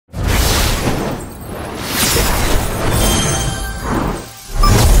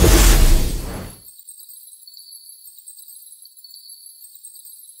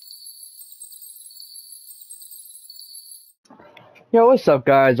Yo, what's up,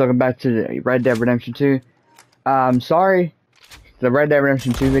 guys? Welcome back to the Red Dead Redemption 2. Sorry, the Red Dead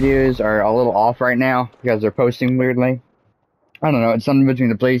Redemption 2 videos are a little off right now because they're posting weirdly. I don't know, it's something between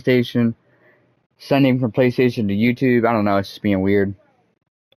the PlayStation, sending from PlayStation to YouTube. I don't know, it's just being weird.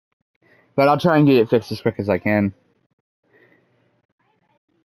 But I'll try and get it fixed as quick as I can.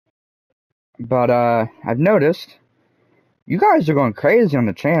 But, I've noticed you guys are going crazy on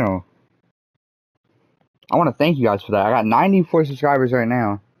the channel. I want to thank you guys for that. I got 94 subscribers right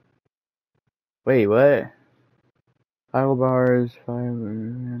now. Wait, what? Idle bars, fiber,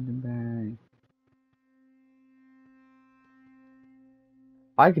 random bag.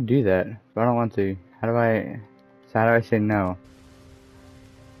 I could do that, but I don't want to. How do I say no?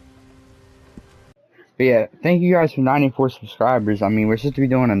 But yeah, thank you guys for 94 subscribers. I mean, we're supposed to be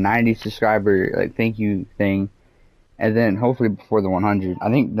doing a 90 subscriber, like, thank you thing. And then, hopefully, before the 100. I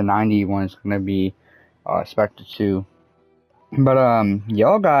think the 90 one is gonna be, expected too. But,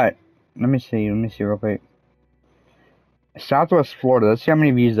 y'all got, let me see real quick. Southwest Florida, let's see how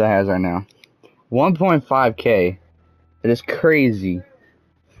many views that has right now. 1.5K. It is crazy.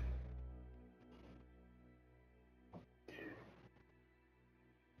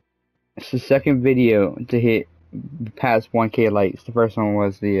 It's the second video to hit past 1K likes. The first one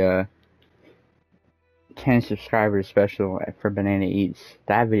was the 10 subscribers special for Banana Eats.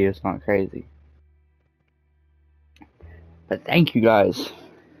 That video's not crazy. But thank you guys.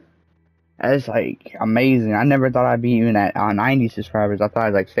 That's like amazing. I never thought I'd be even at 90 subscribers. I thought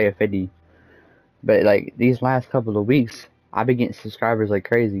I'd like stay at 50. But like these last couple of weeks, I've been getting subscribers like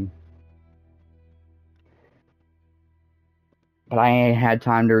crazy. But I ain't had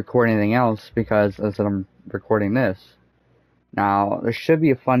time to record anything else because as I'm recording this. Now, there should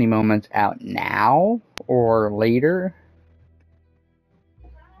be a funny moments out now or later.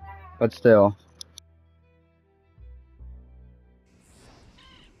 But still.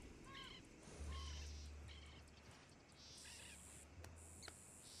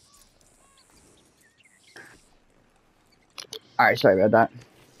 Alright, sorry about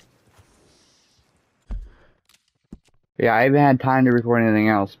that. Yeah, I haven't had time to record anything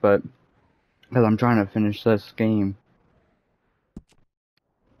else, but because I'm trying to finish this game.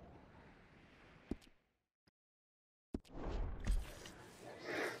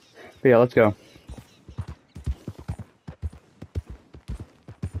 But yeah, let's go.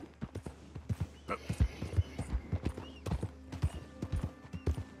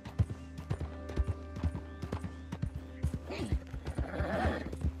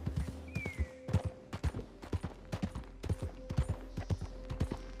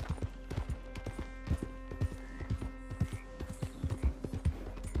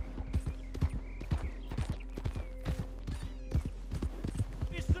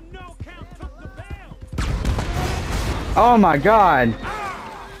 Oh my god!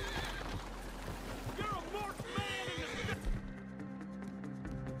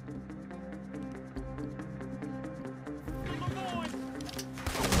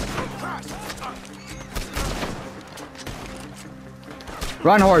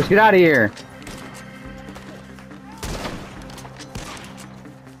 Run, horse, get out of here!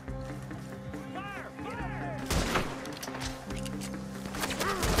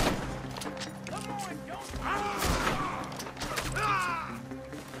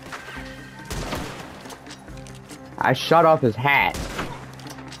 I shot off his hat.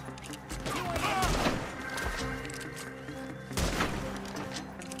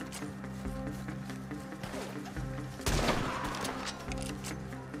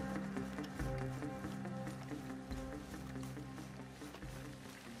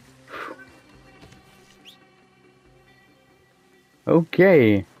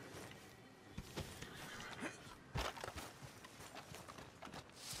 Okay.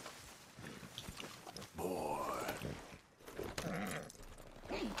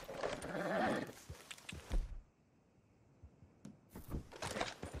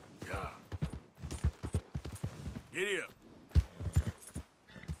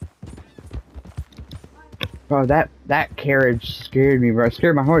 Bro, that carriage scared me, bro. It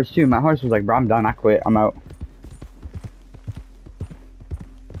scared my horse too. My horse was like, bro, I'm done. I quit. I'm out.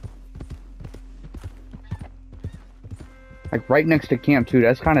 Like right next to camp too.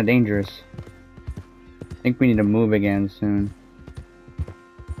 That's kind of dangerous. I think we need to move again soon.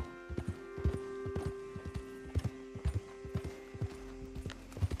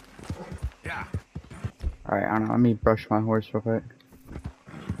 Yeah. All right, I don't know. Let me brush my horse real quick.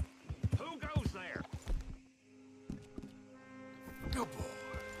 Who goes there? Good boy.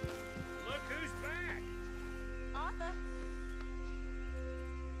 Look who's back. Arthur.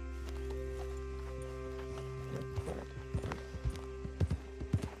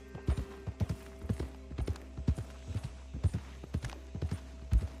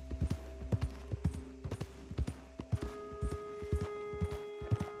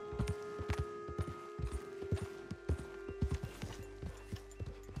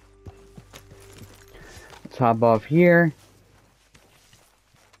 hop off here.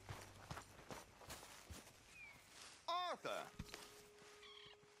 Arthur!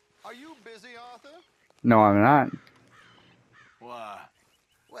 Are you busy, Arthur? No, I'm not. Why?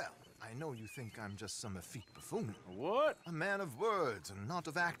 Well, I know you think I'm just some effete buffoon. What? A man of words and not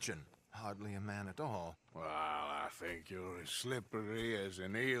of action. Hardly a man at all. Well, I think you're as slippery as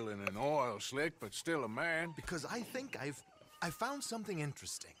an eel in an oil slick, but still a man. Because I think I found something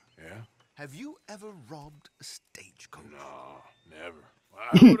interesting. Yeah? Have you ever robbed a stagecoach? No, never.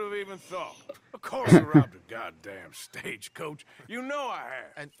 I would have even thought. Of course I robbed a goddamn stagecoach. You know I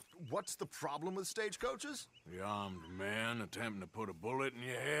have. And what's the problem with stagecoaches? The armed man attempting to put a bullet in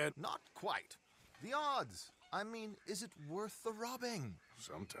your head? Not quite. The odds. I mean, is it worth the robbing?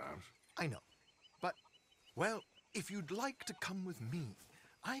 Sometimes. I know. But, well, if you'd like to come with me,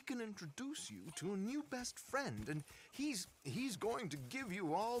 I can introduce you to a new best friend, and he's going to give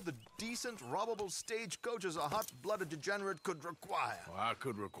you all the decent, robbable stagecoaches a hot-blooded degenerate could require. Well, I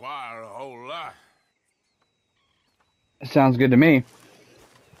could require a whole lot. Sounds good to me.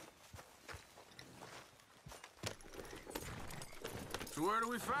 So where do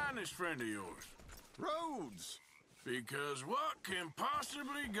we find this friend of yours? Rhodes! Because what can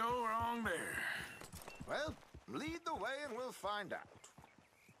possibly go wrong there? Well, lead the way and we'll find out.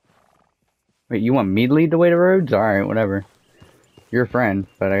 Wait, you want me to lead the way to Rhodes? Alright, whatever. You're a friend,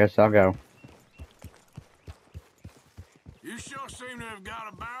 but I guess I'll go. You sure seem to have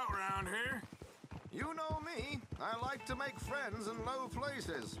got about around here. You know me. I like to make friends in low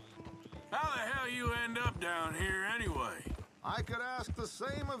places. How the hell you end up down here anyway? I could ask the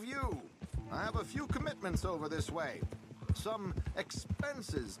same of you. I have a few commitments over this way. Some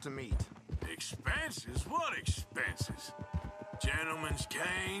expenses to meet. Expenses? What expenses? Gentlemen's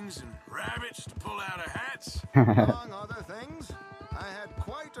canes and rabbits to pull out of hats? Among other things, I had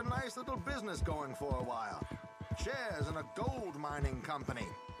quite a nice little business going for a while. Shares in a gold mining company.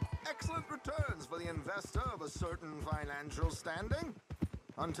 Excellent returns for the investor of a certain financial standing.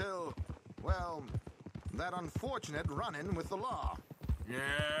 Until, well, that unfortunate run-in with the law.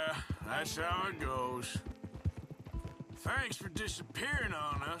 Yeah, that's how it goes. Thanks for disappearing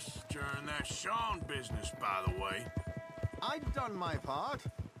on us during that Sean business, by the way. I'd done my part.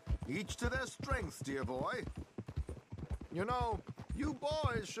 Each to their strengths, dear boy. You know, you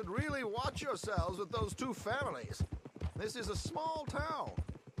boys should really watch yourselves with those two families. This is a small town.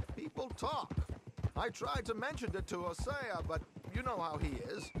 People talk. I tried to mention it to Hosea, but you know how he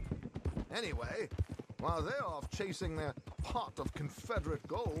is. Anyway, while they're off chasing their pot of Confederate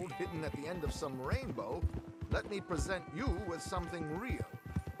gold hidden at the end of some rainbow, let me present you with something real.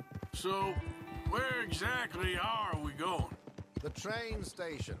 So, where exactly are we going? The train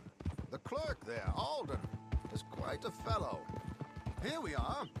station. The clerk there, Alden, is quite a fellow. Here we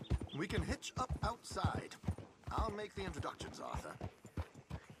are. We can hitch up outside. I'll make the introductions, Arthur.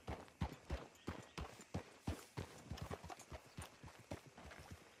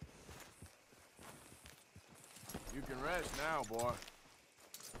 You can rest now, boy.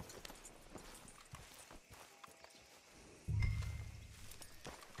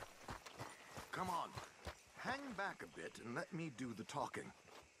 Come on. Hang back a bit and let me do the talking.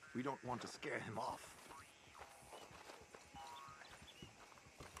 We don't want to scare him off.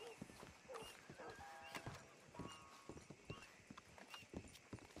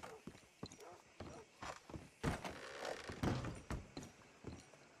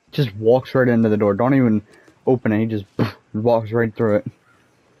 Just walks right into the door. Don't even open it. He just walks right through it.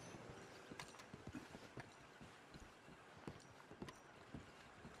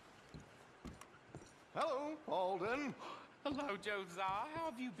 Hello, Alden. Hello, Josiah. How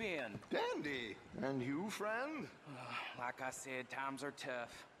have you been? Dandy. And you, friend? Like I said, times are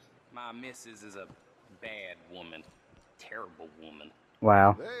tough. My missus is a bad woman. Terrible woman.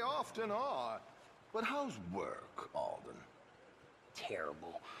 Wow. They often are. But how's work, Alden?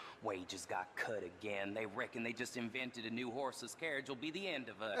 Terrible. Wages got cut again. They reckon they just invented a new horseless carriage will be the end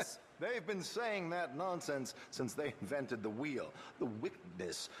of us. They've been saying that nonsense since they invented the wheel. The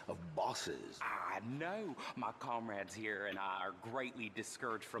wickedness of bosses. I know. My comrades here and I are greatly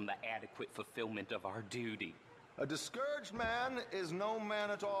discouraged from the adequate fulfillment of our duty. A discouraged man is no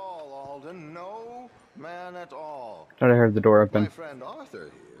man at all, Alden. No man at all. Thought I heard the door My open. friend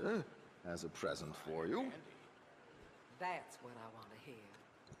Arthur here has a present for you. That's what I want to hear.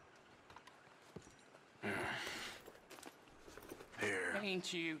 Here.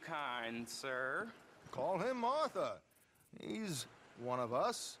 Ain't you kind, sir? Call him Arthur. He's one of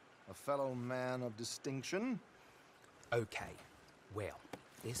us, a fellow man of distinction. Okay. Well,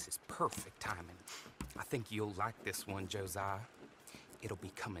 this is perfect timing. I think you'll like this one, Josiah. It'll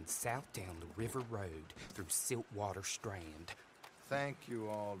be coming south down the River Road through Siltwater Strand. Thank you,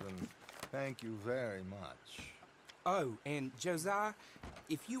 Alden. Thank you very much. Oh, and Josiah,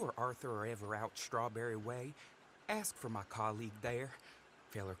 if you or Arthur are ever out Strawberry Way, ask for my colleague there.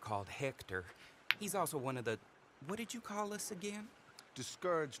 Feller called Hector. He's also one of the... What did you call us again?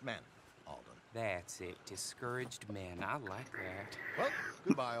 Discouraged men, Alden. That's it. Discouraged men. I like that. Well,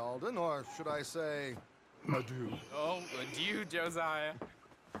 goodbye, Alden, or should I say, adieu. Oh, adieu, Josiah.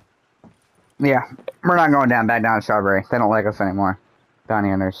 Yeah, we're not going back down to Strawberry. They don't like us anymore. Bounty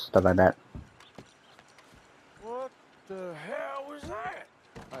hunters, stuff like that. What the hell was that?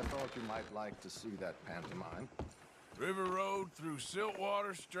 I thought you might like to see that pantomime. River Road through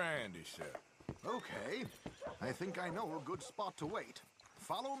Siltwater Strand, he said. Okay, I think I know a good spot to wait.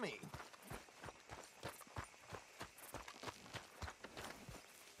 Follow me.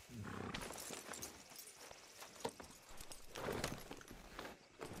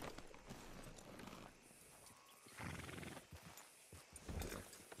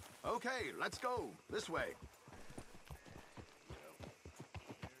 Okay, let's go. This way.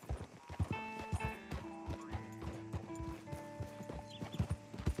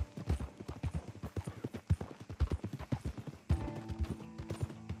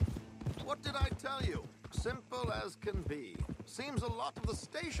 What did I tell you? Simple as can be. Seems a lot of the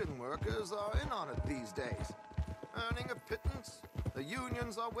station workers are in on it these days. Earning a pittance, the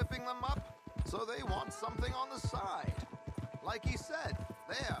unions are whipping them up, so they want something on the side. Like he said,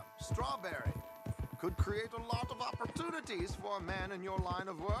 there, Strawberry. Could create a lot of opportunities for a man in your line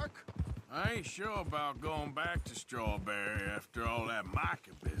of work. I ain't sure about going back to Strawberry after all that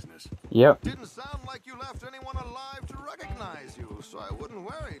Micah business. Yep. Didn't sound like you left anyone alive to recognize you, so I wouldn't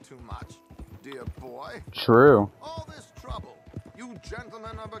worry too much, dear boy. True. All this trouble. You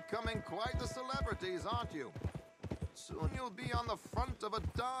gentlemen are becoming quite the celebrities, aren't you? Soon you'll be on the front of a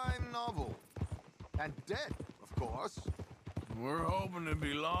dime novel. And dead, of course. We're hoping to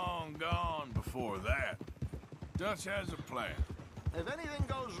be long gone before that. Dutch has a plan. If anything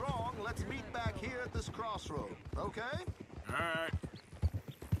goes wrong, let's meet back here at this crossroad, okay? All right.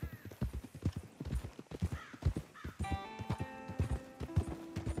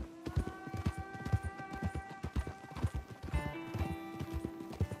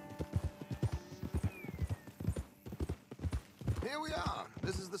 Here we are.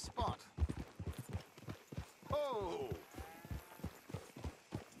 This is the spot. Oh!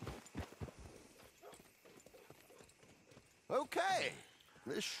 Okay.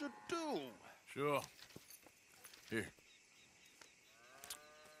 This should do. Sure. Here.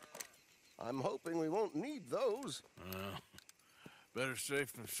 I'm hoping we won't need those. Better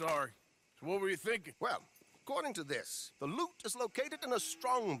safe than sorry. So what were you thinking? Well, according to this, the loot is located in a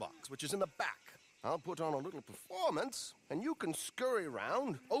strongbox, which is in the back. I'll put on a little performance, and you can scurry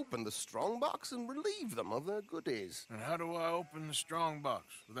around, open the strongbox, and relieve them of their goodies. And how do I open the strong box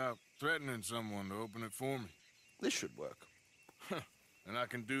without threatening someone to open it for me? This should work. And I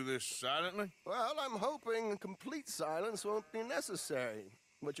can do this silently? Well, I'm hoping complete silence won't be necessary.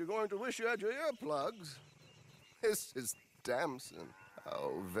 But you're going to wish you had your earplugs. This is Damson.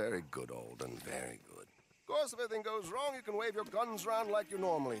 Oh, very good, Alden, very good. Of course, if anything goes wrong, you can wave your guns around like you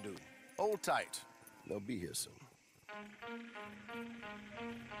normally do. Hold tight. They'll be here soon.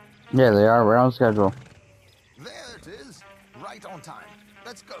 Yeah, they are. We're on schedule. There it is. Right on time.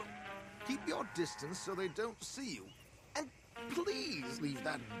 Let's go. Keep your distance so they don't see you. And please leave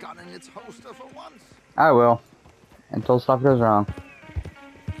that gun in its holster for once. I will. Until stuff goes wrong.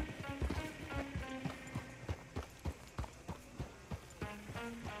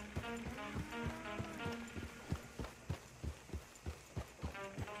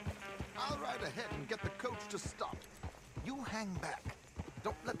 I'll ride ahead and get the coach to stop. You hang back.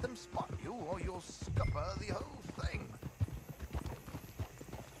 Don't let them spot you or you'll scupper the whole thing.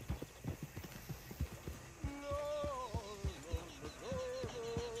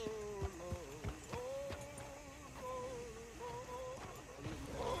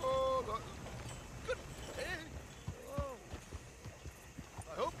 Oh, good day. Oh.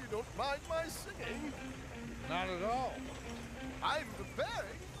 I hope you don't mind my singing. Not at all. I'm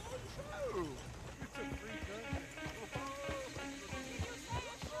preparing for a show. It's a free country.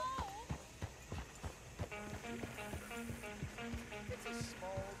 It's a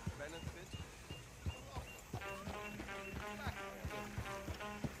small benefit.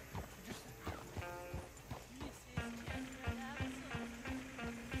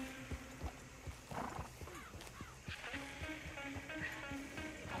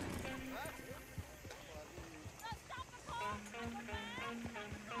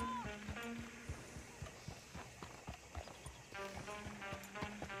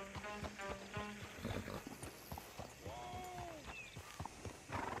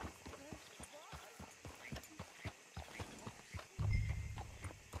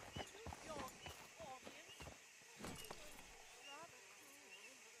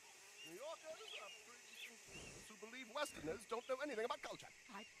 believe Westerners don't know anything about culture.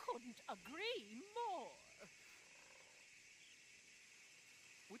 I couldn't agree more.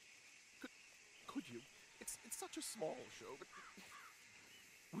 Could you? It's such a small show, but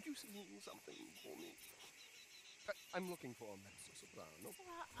would you sing something for me? I'm looking for a mezzo-soprano.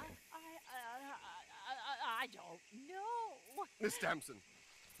 I don't know. Miss Damson,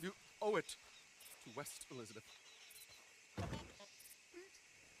 you owe it to West Elizabeth.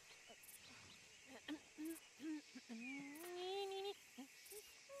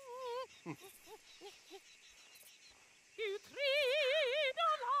 You trido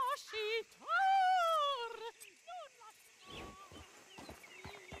lascitar, non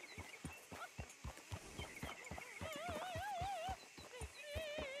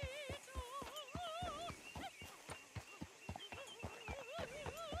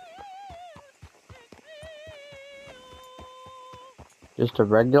Just a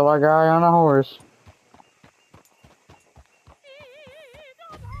regular guy on a horse.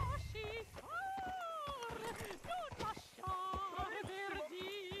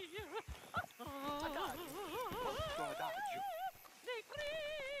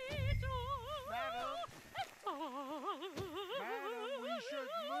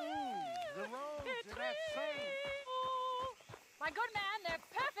 My good man, they're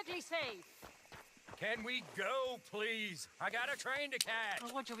perfectly safe. Can we go, please? I got a train to catch.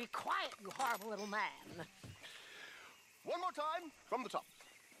 Oh, would you be quiet, you horrible little man? One more time, from the top.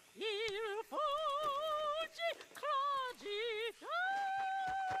 Il fuggi clagitar,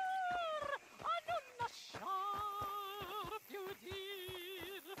 a non lasciar più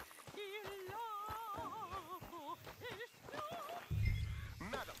dir il l'amo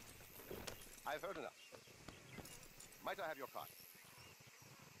Madam, I've heard enough. Might I have your card?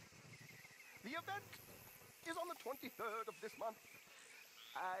 The event is on the 23rd of this month.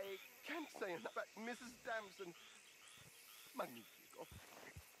 I can't say enough about Mrs. Damson. Magnifico.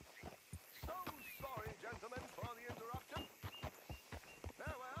 So sorry, gentlemen, for the interruption.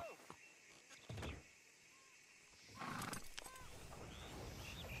 Farewell.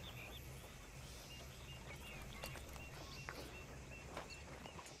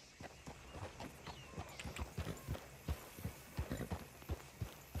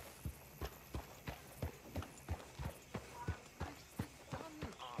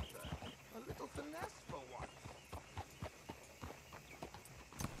 A little finesse for once.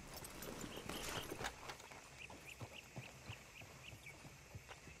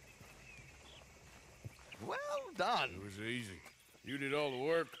 Well done. It was easy. You did all the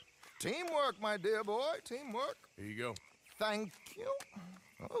work. Teamwork, my dear boy, teamwork. Here you go. Thank you.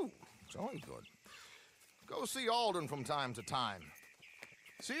 Oh, it's always good. Go see Alden from time to time.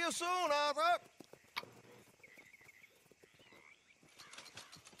 See you soon, Arthur.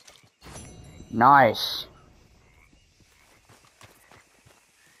 Nice.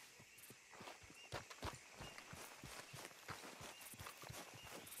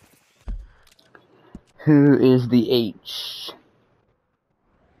 Who is the H?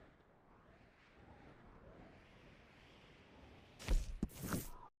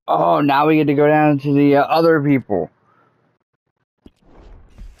 Oh, now we get to go down to the other people.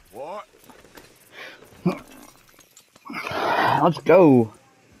 What? Let's go.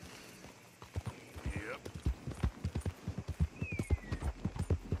 Yep.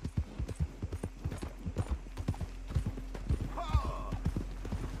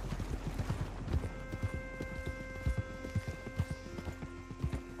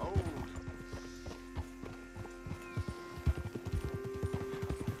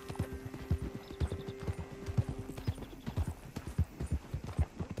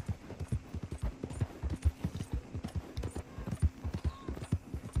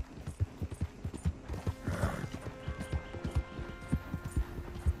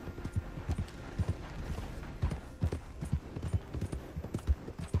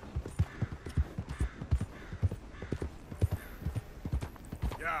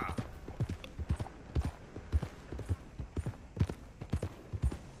 Yeah.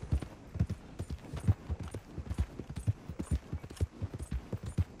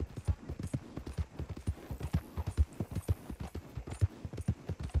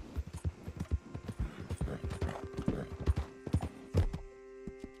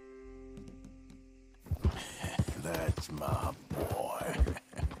 That's my boy.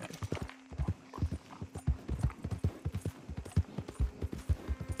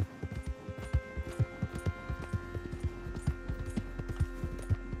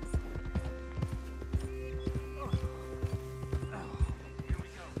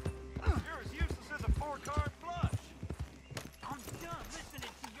 You're as useless as a four-card flush. I'm done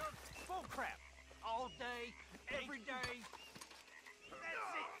listening to your bull crap all day,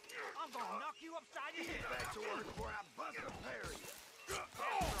 Get back to work before I bust a pair of you.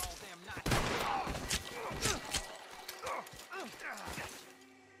 All them nights.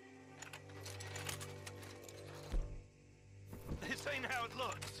 This ain't how it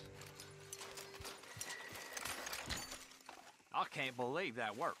looks. I can't believe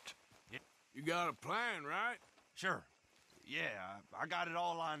that worked. You got a plan, right? Sure. Yeah, I got it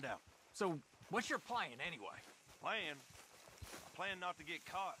all lined out. So, what's your plan anyway? Plan? Plan not to get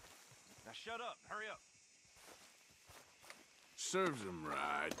caught. Now shut up. Hurry up. Serves him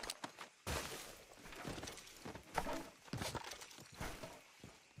right.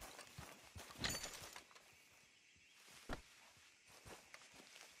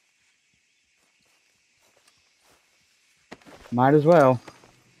 Might as well.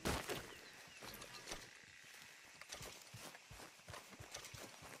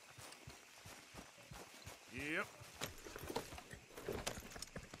 Yep.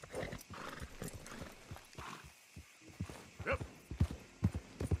 Yep.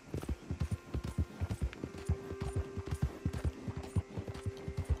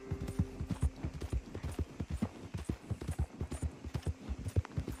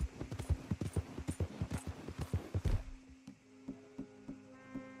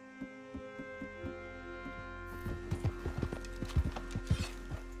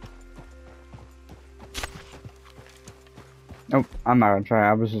 Nope, I'm not gonna try.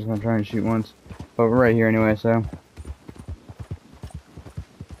 I was just gonna try and shoot once. But we're right here anyway, so.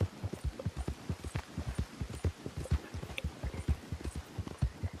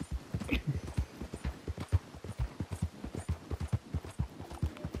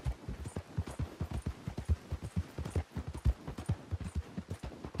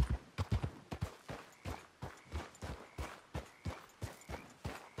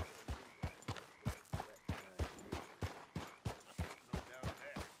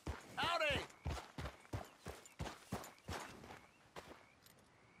 Howdy!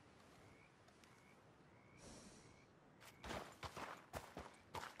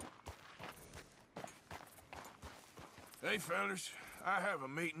 Hey, fellas. I have a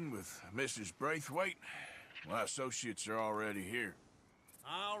meeting with Mrs. Braithwaite. My associates are already here.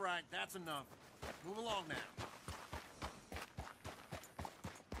 All right, that's enough. Move along now.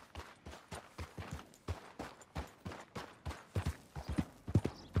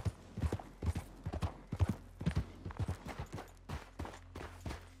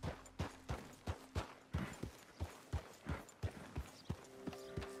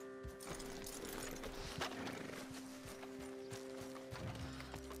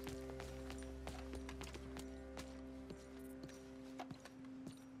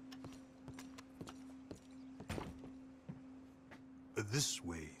 This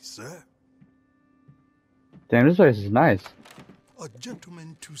way, sir. Damn, this place is nice. A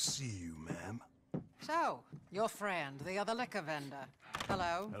gentleman to see you, ma'am. So, your friend, the other liquor vendor.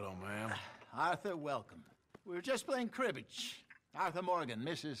 Hello. Hello, ma'am. Arthur, welcome. We were just playing cribbage. Arthur Morgan,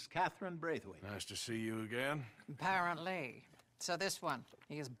 Mrs. Catherine Braithwaite. Nice to see you again. Apparently. So this one,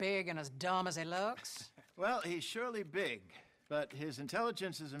 he is big and as dumb as he looks? Well, he's surely big, but his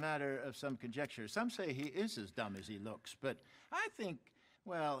intelligence is a matter of some conjecture. Some say he is as dumb as he looks, but I think,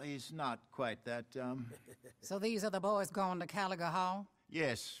 well, he's not quite that dumb. So these are the boys going to Caliga Hall?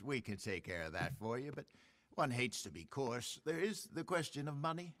 Yes, we can take care of that for you, but one hates to be coarse. There is the question of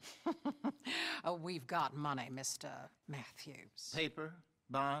money. Oh, we've got money, Mr. Matthews. Paper,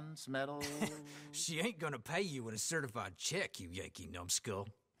 bonds, metal. She ain't gonna pay you with a certified check, you Yankee numbskull.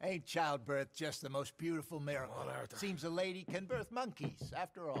 Ain't childbirth just the most beautiful miracle? Seems a lady can birth monkeys,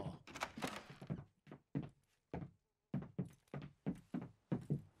 after all.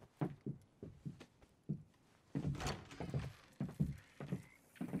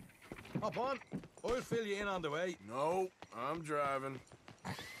 Hop on. I'll fill you in on the way. No, I'm driving.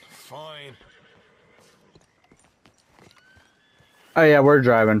 Fine. Oh yeah, we're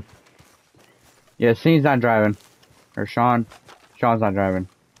driving. Yeah, Scene's not driving. Or Sean. Sean's not driving.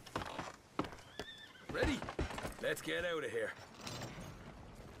 Ready? Let's get out of here.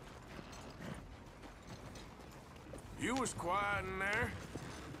 You was quiet in there.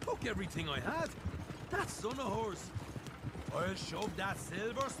 Took everything I had. That son of hers. I'll shove that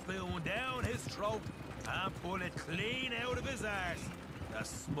silver spoon down his throat and pull it clean out of his arse. The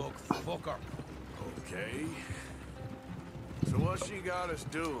smug fucker. Okay. So what she got us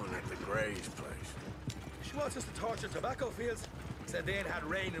doing at the Gray's place? She wants us to torture tobacco fields. Said they ain't had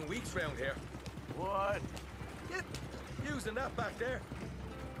rain in weeks round here. What? Yep, using that back there.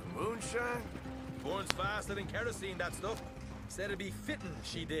 Moonshine? Burns faster than kerosene, that stuff. Said it'd be fitting,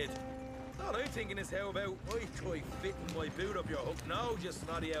 she did. All I'm thinking is how about I try fitting my boot up your hook now, you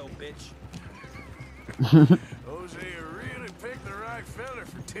snotty old bitch. Hosea really picked the right fella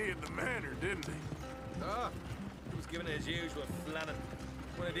for teeing the manor, didn't he? Ah, he was giving it his usual flannin'.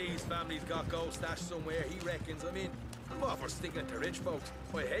 One of these families got gold stashed somewhere, he reckons. I mean, I'm all for sticking it to rich folks.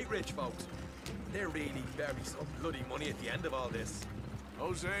 I hate rich folks. They're really bury some bloody money at the end of all this.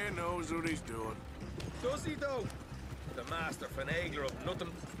 Hosea knows what he's doing. Does he, though? The master finagler of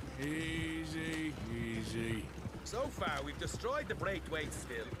nothing. Easy, easy. So far, we've destroyed the Braithwaite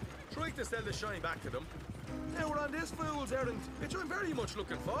still, tried to sell the shine back to them. Now we're on this fool's errand, which I'm very much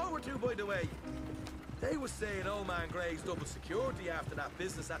looking forward to, by the way. They was saying old man Gray's double security after that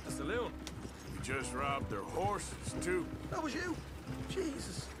business at the saloon. We just robbed their horses, too. That was you?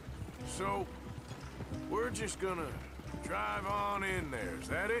 Jesus. So, we're just gonna drive on in there, is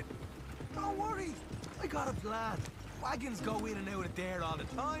that it? Don't worry, I got a plan. Wagons go in and out of there all the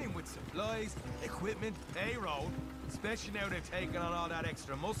time with supplies, equipment, payroll. Especially now they're taking on all that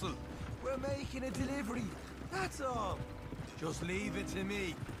extra muscle. We're making a delivery, that's all. Just leave it to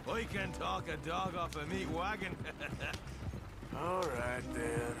me. I can talk a dog off a meat wagon. All right,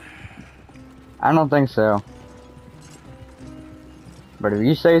 then. I don't think so. But if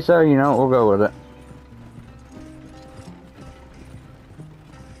you say so, you know, we'll go with it.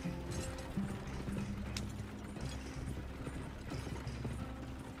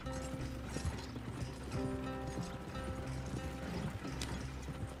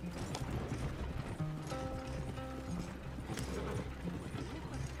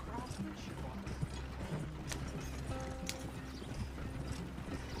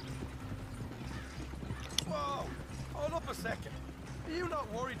 Whoa, hold up a second. Are you not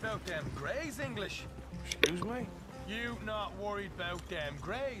worried about them Greys, English? Excuse me? You not worried about them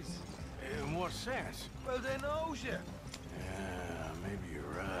Greys? In what sense? Well, they knows you. Yeah, maybe you're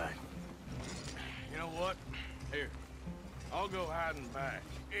right. You know what? Here, I'll go hiding back.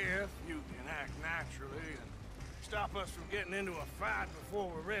 If you can act naturally and stop us from getting into a fight before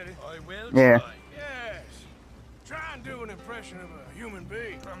we're ready. I will Yeah. try. Yes. Try and do an impression of a human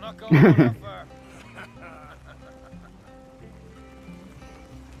being. I'm not going that far.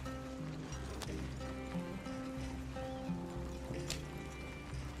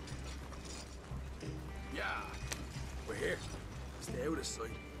 Yeah, we're here. Stay out of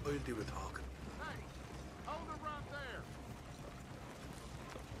sight. I'll do the talking. Hey, hold it right there.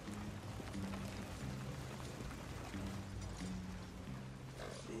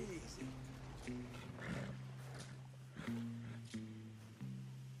 Easy.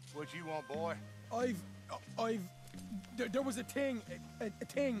 What you want, boy? There was a thing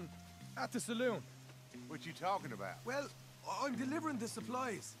at the saloon. What you talking about? Well, I'm delivering the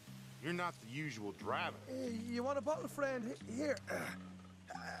supplies. You're not the usual driver. You want a bottle, friend? Here.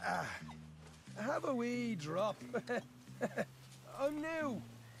 Have a wee drop. I'm new.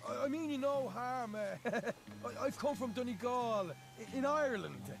 I mean you no harm. I've come from Donegal, in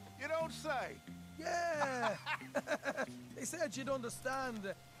Ireland. You don't say. Yeah. They said you'd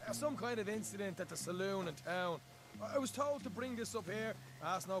understand. Some kind of incident at the saloon in town. I was told to bring this up here.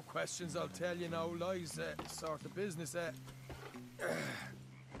 Ask no questions, I'll tell you no lies. Sort of business.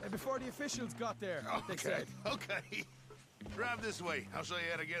 Before the officials got there, they said. Okay. Drive this way. I'll show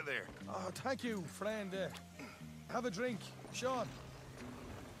you how to get there. Oh, thank you, friend. Have a drink, Sean.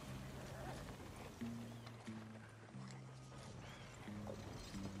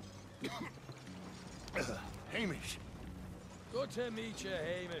 Hamish. Good to meet you,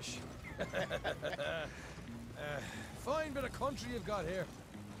 Hamish. Fine bit of country you've got here.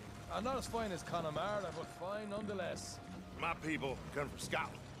 Not as fine as Connemara, but fine nonetheless. My people come from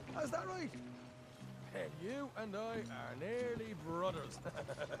Scotland. Is that right? And you and I are nearly brothers.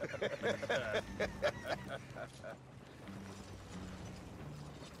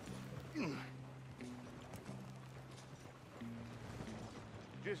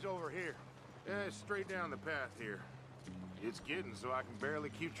 Just over here. Straight down the path here. It's getting so I can barely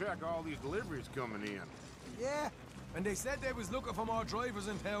keep track of all these deliveries coming in. Yeah, and they said they was looking for more drivers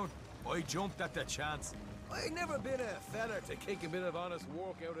in town. I jumped at the chance. I ain't never been a fella to kick a bit of honest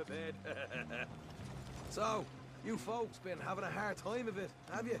work out of bed. So, you folks been having a hard time of it,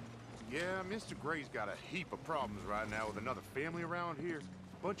 have you? Yeah, Mr. Gray's got a heap of problems right now with another family around here.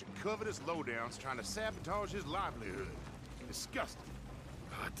 Bunch of covetous lowdowns trying to sabotage his livelihood. Disgusting.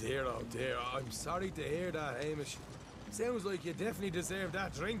 Oh dear, I'm sorry to hear that, Hamish. Sounds like you definitely deserve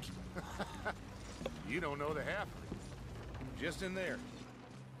that drink. You don't know the half of it. Just in there.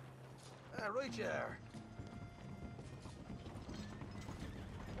 Right you are.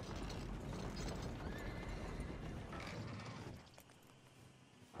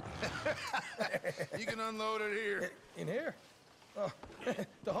 You can unload it here. In here? Oh,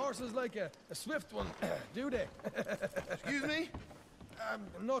 the horse is like a swift one, do they? Excuse me?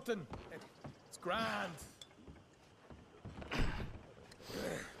 Nothing. It's grand.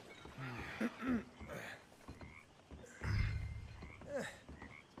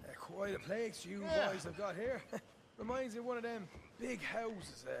 Quite a place you boys have got here. Reminds me of one of them big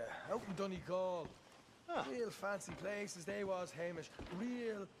houses out in Donegal. Real fancy places they was, Hamish.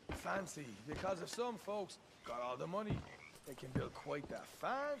 Real fancy. Because if some folks got all the money, they can build quite the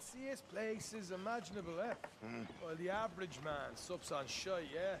fanciest places imaginable, eh? Well, the average man sups on shite,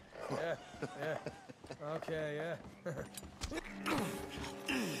 yeah? Yeah. Okay, yeah.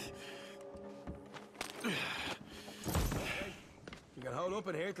 You can hold up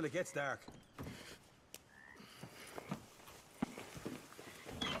in here till it gets dark.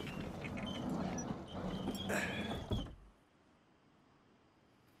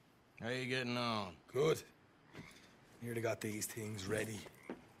 How you getting on? Good. Nearly got these things ready.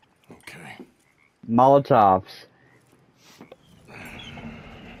 Okay. Molotovs.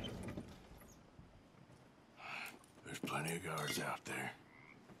 There's plenty of guards out there.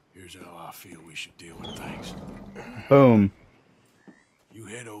 Here's how I feel we should deal with things. Boom. You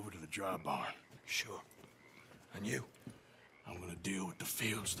head over to the dry barn. Sure. And you? I'm gonna deal with the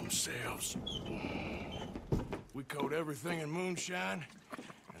fields themselves. We coat everything in moonshine,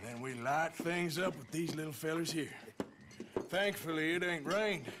 and then we light things up with these little fellers here. Thankfully, it ain't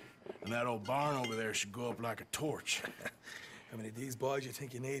rained, and that old barn over there should go up like a torch. How many of these boys you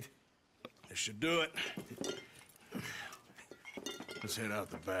think you need? This should do it. Let's head out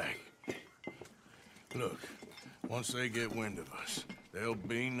the back. Look, once they get wind of us, there'll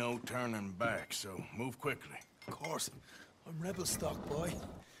be no turning back, so move quickly. Of course. I'm rebel stock, boy.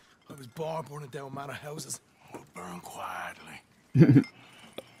 I was born burning down manor houses. We'll burn quietly.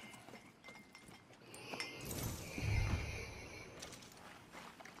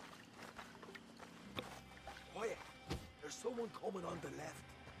 Quiet. There's someone coming on the left.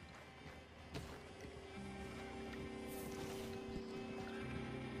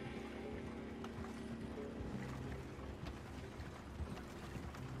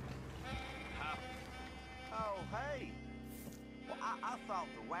 Oh, hey. Well, I thought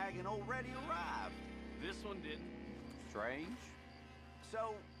the wagon already arrived. This one didn't. Strange.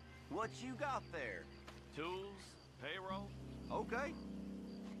 So, what you got there? Tools, payroll. Okay.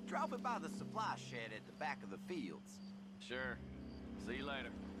 Drop it by the supply shed at the back of the fields. Sure. See you later.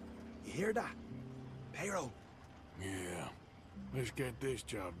 You hear that? Payroll. Yeah. Let's get this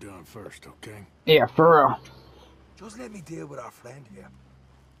job done first, okay? Yeah, for real. Just let me deal with our friend here.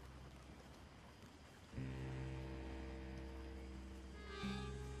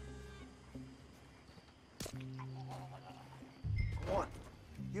 Come on.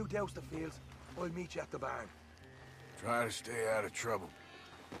 You douse the fields. I'll meet you at the barn. Try to stay out of trouble.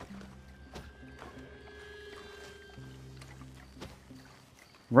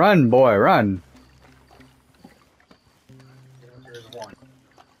 Run, boy, run. There's one.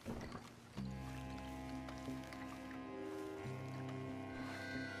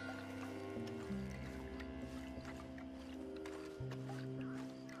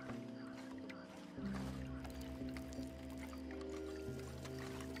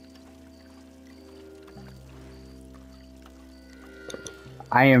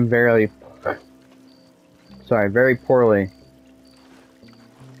 I am very poorly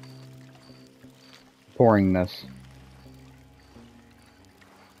pouring this.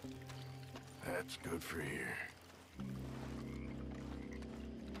 That's good for here.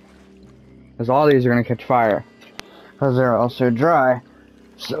 Because all these are going to catch fire. Because they're also dry.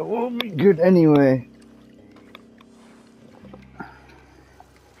 So we'll be good anyway.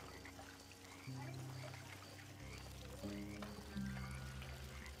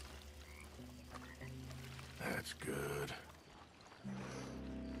 That's good.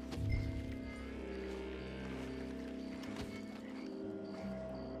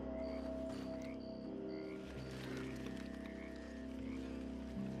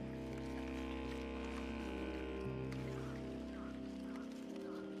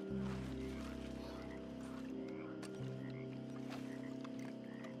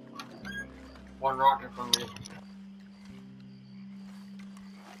 One rocket from me.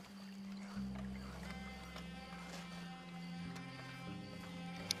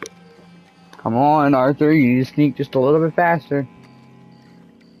 Come on, Arthur, you need to sneak just a little bit faster.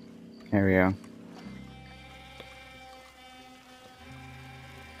 There we go.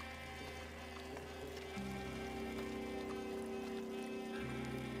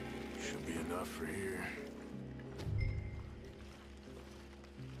 Should be enough for here.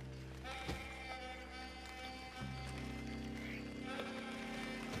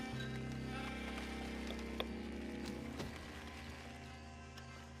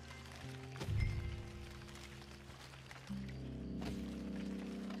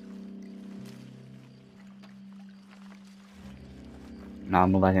 No,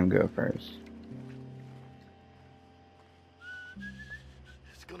 I'm gonna let him go first.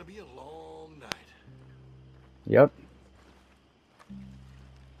 It's gonna be a long night. Yep.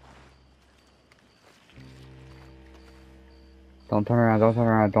 Don't turn around, don't turn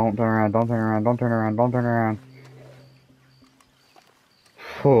around, don't turn around, don't turn around, don't turn around, don't turn around.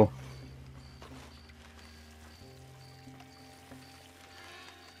 Phew.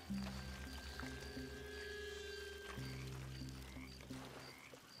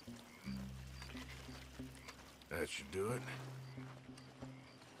 That should do it.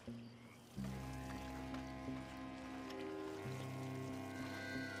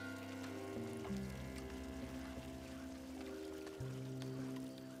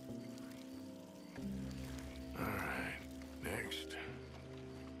 All right, next.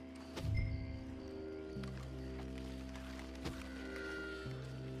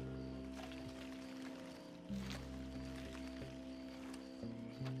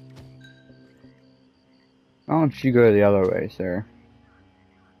 Why don't you go the other way, sir?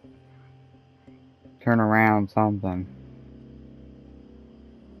 Turn around, something.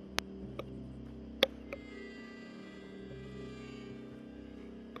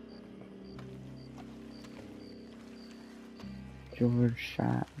 George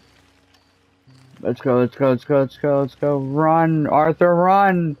shot. Let's go, let's go, let's go, let's go, let's go. Run, Arthur,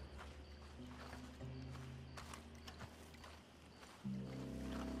 run!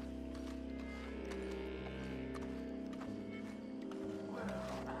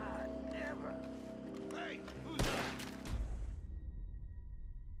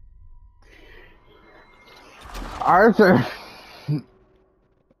 Arthur!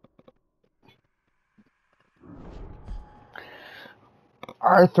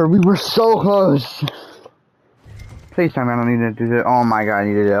 Arthur, we were so close! Please tell me I don't need to do that. Oh my god, I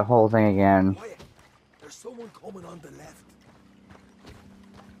need to do the whole thing again. Quiet. There's someone coming on the left.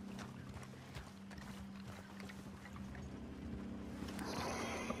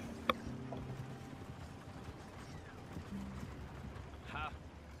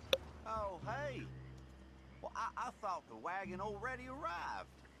 Oh, hey. Well, I thought the wagon already arrived.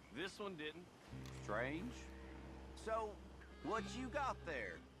 This one didn't. Strange. So, what you got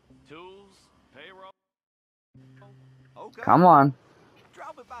there? Tools, payroll. Okay. Come on.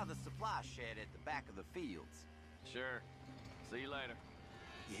 Drop it by the supply shed at the back of the fields. Sure. See you later.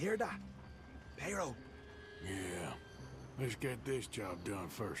 You hear that? Payroll. Yeah. Let's get this job done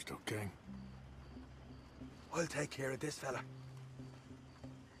first, okay? I'll take care of this fella.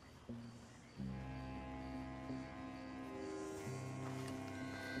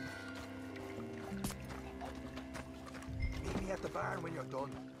 Meet me at the barn when you're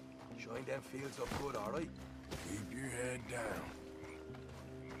done. Shine them fields up good, all right? Keep your head down.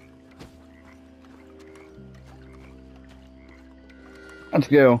 Let's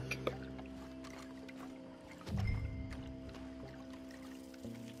go.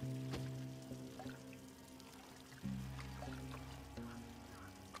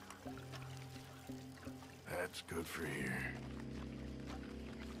 That's good for here.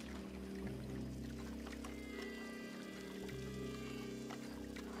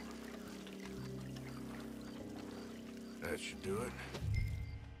 That should do it.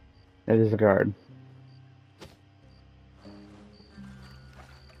 It is a guard.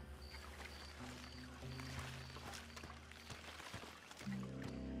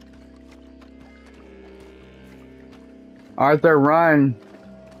 Arthur, run!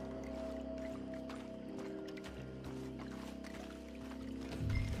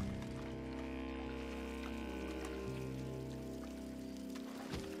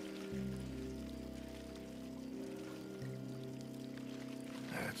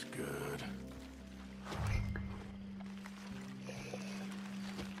 That's good.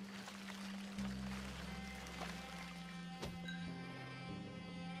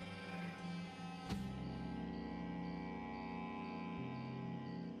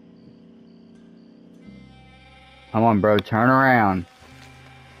 Come on, bro, turn around.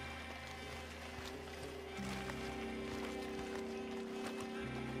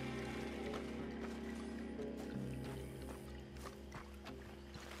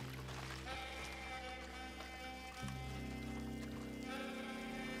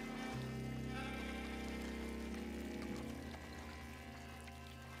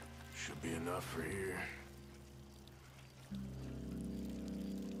 Should be enough for here.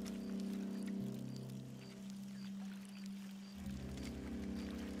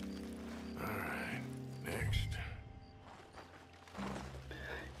 Alright, next.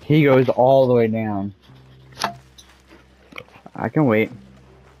 He goes all the way down. I can wait.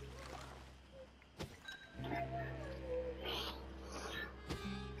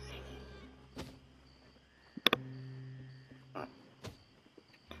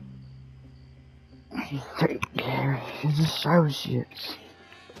 Take care of his associates.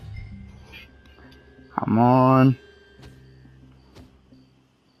 Come on.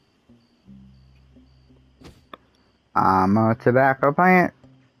 I'm a tobacco plant.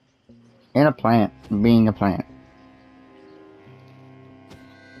 In a plant. Being a plant.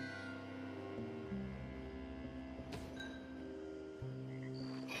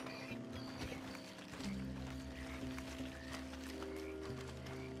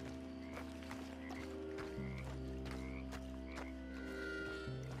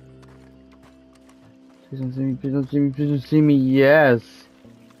 Please don't see me, please don't see me, please don't see me. Yes.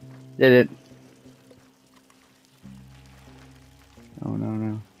 Did it. Oh no,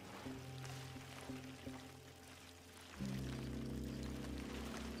 no.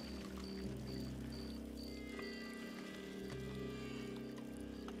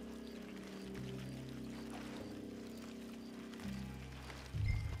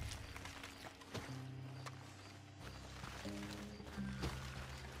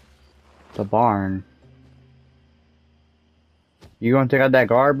 The barn. You gonna take out that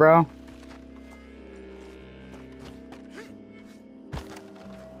guard, bro?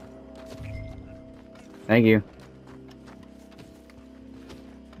 Thank you.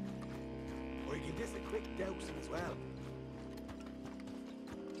 Or you can just a quick dousing as well.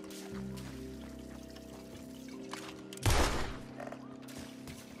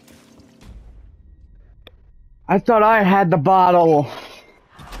 I thought I had the bottle.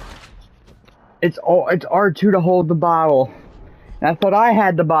 It's R2 to hold the bottle. And I thought I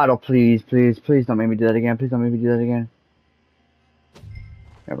had the bottle. Please, please, please don't make me do that again. Please don't make me do that again.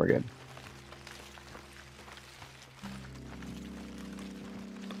 Yeah, we're good.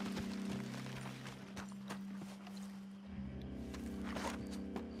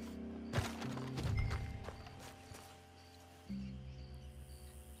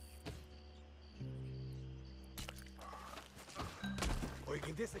 Or you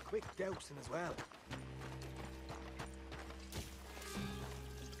can just a quick dousing as well.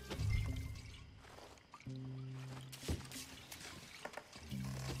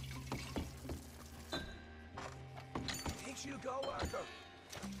 Think she'll go, Arthur?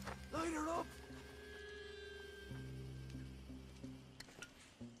 Light her up.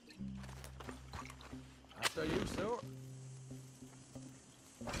 After you, sir.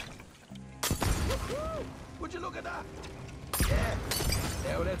 Would you look at that? Yeah.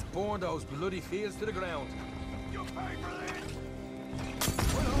 Now let's burn those bloody fields to the ground. You pay for this!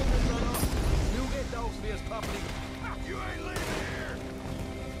 Well, hold it, brother. You get those fields properly. You ain't leaving here!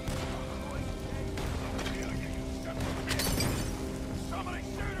 Somebody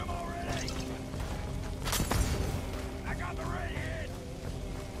shoot him already! I got the redhead!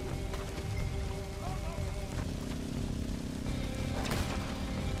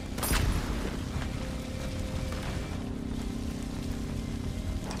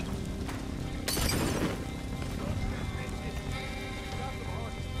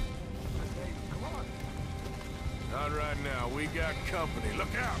 Not right now. We got company.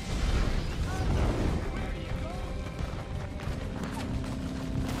 Look out!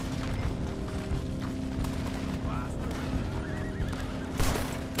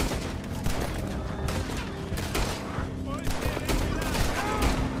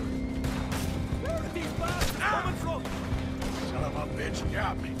 Son of a bitch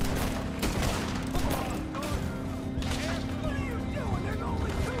got me.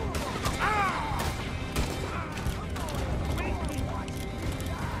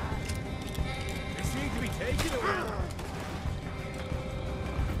 They seem to be taking it well.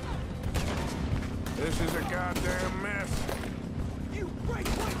 This is a goddamn mess. You break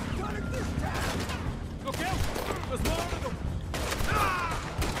white gun it this time. Look out! There's more of them.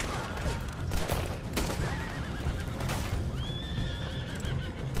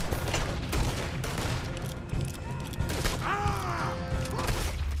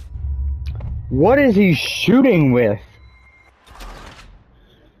 What is he shooting with?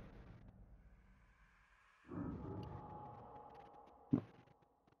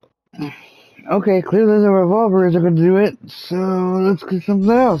 Okay, clearly the revolver isn't going to do it, so let's get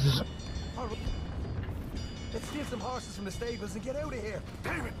something else. Let's steal some horses from the stables and get out of here.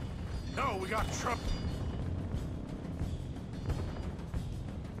 Damn it! No, we got trouble.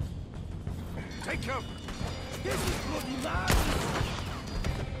 Take cover. This is bloody mad.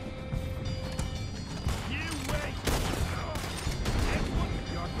 You wait. Everyone,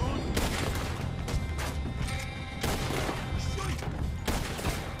 you're gone. Shoot.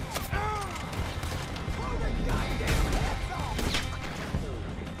 Blow the goddamn heads off.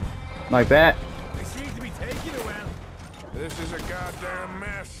 Like that. They seem to be taking it well. This is a goddamn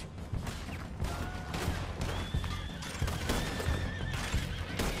mess.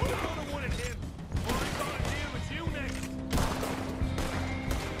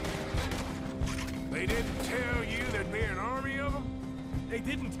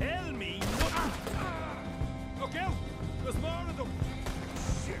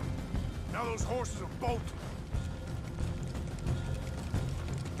 Now those horses are bolting.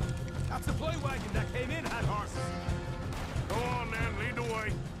 That supply wagon that came in had horses. Go on then, lead the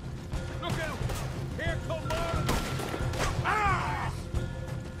way. Look out! Here come more of them! Ah!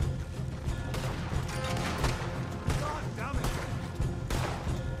 God damn it!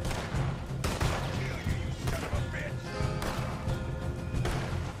 Son of a bitch!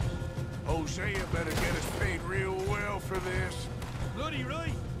 Hosea better get us paid real well for this. Bloody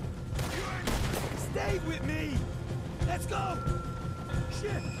right! Stay with me! Let's go!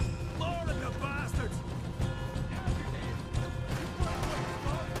 Shit! More of the bastards!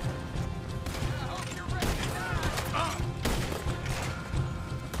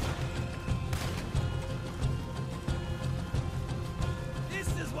 This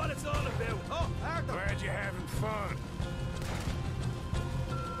is what it's all about. Oh, Arthur! Glad you're having fun.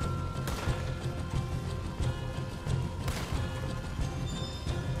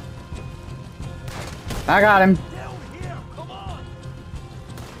 I got him. Down here! Come on!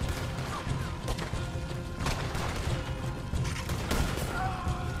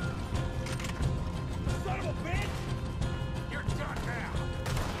 Son of a bitch! You're done now.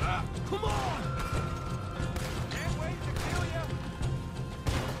 Come on! Can't wait to kill you!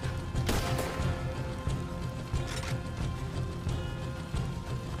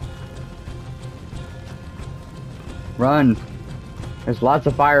 Run. There's lots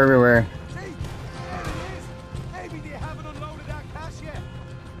of fire everywhere. See? There it is! Maybe they haven't unloaded that cash yet.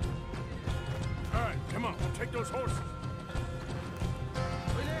 All right, come on, we'll take those horses.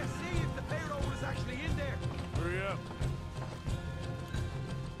 We'll see if the payroll is actually in there. Hurry up.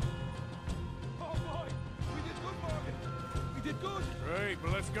 Oh boy! We did good, Morgan! We did good! Great,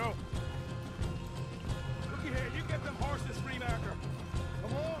 but let's go. Looky here, you get them horses free, Marker.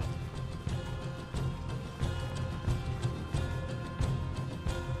 Come on!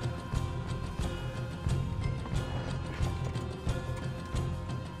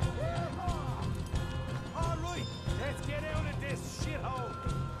 All right, let's get out of this shithole.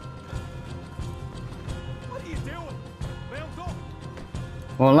 What are you doing? Mount up.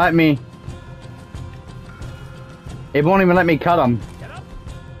 Won't let me. It won't even let me cut them. Get up.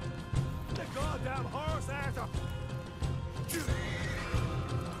 The goddamn horse, Arthur.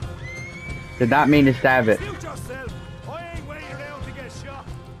 Did not mean to stab it. Suit yourself. I ain't waiting around to get shot.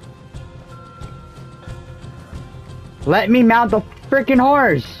 Let me mount the freaking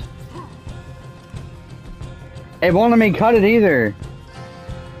horse. It won't let me cut it either.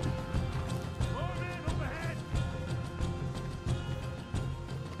 More men up ahead.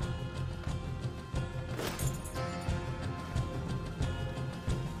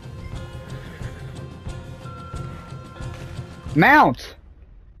 Mount!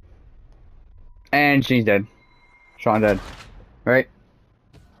 And she's dead. Sean dead. Right?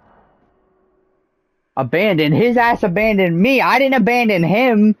 Abandoned. His ass abandoned me. I didn't abandon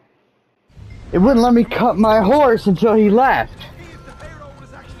him. It wouldn't let me cut my horse until he left. See if the payroll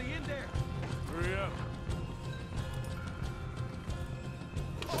is actually in there. Hurry up.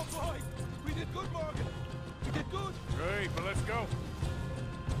 Oh boy, we did good, Morgan. We did good. Great, but let's go.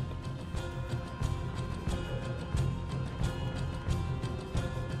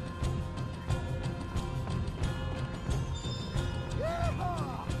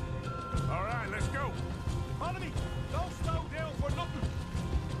 Yeehaw! All right, let's go. Follow me. Don't slow down for nothing.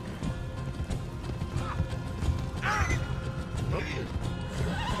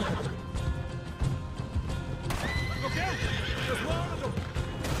 Look out! There's one of them.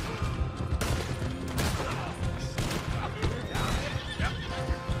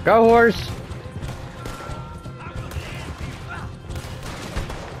 Go, horse.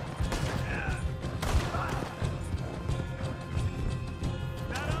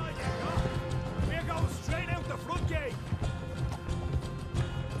 That eye, you go. We're going straight out the front gate.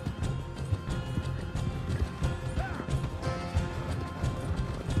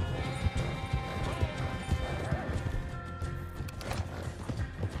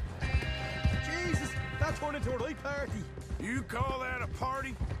 Jesus, that turned into a right party. You call that a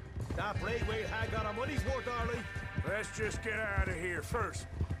party? That Braithwaite had got our money's worth, Arlie. Let's just get out of here first.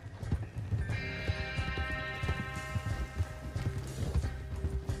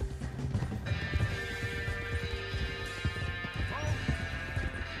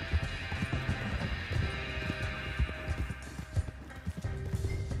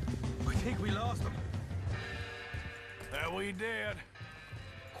 I think we lost them. That we did.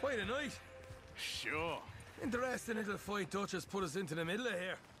 Quite a night. Sure. Interesting little fight Dutch has put us into the middle of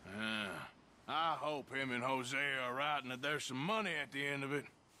here. I hope him and Hosea are right and that there's some money at the end of it.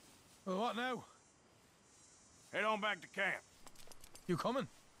 Well, what now? Head on back to camp. You coming?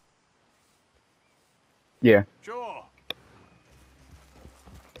 Yeah. Sure.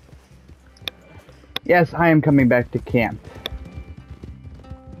 Yes, I am coming back to camp.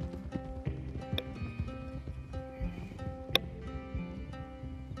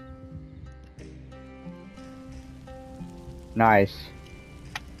 Nice.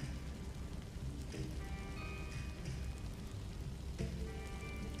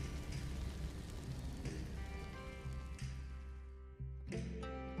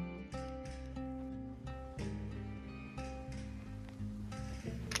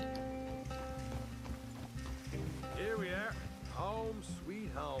 Here we are. Home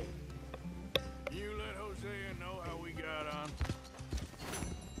sweet home. You let Hosea know how we got on.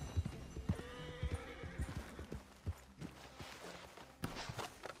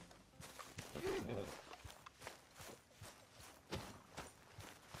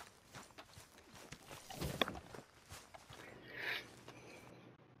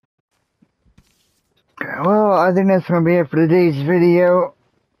 Well, I think that's going to be it for today's video.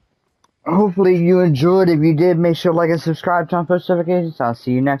 Hopefully you enjoyed. If you did, make sure to like and subscribe, turn on post notifications. I'll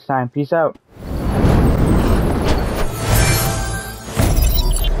see you next time. Peace out.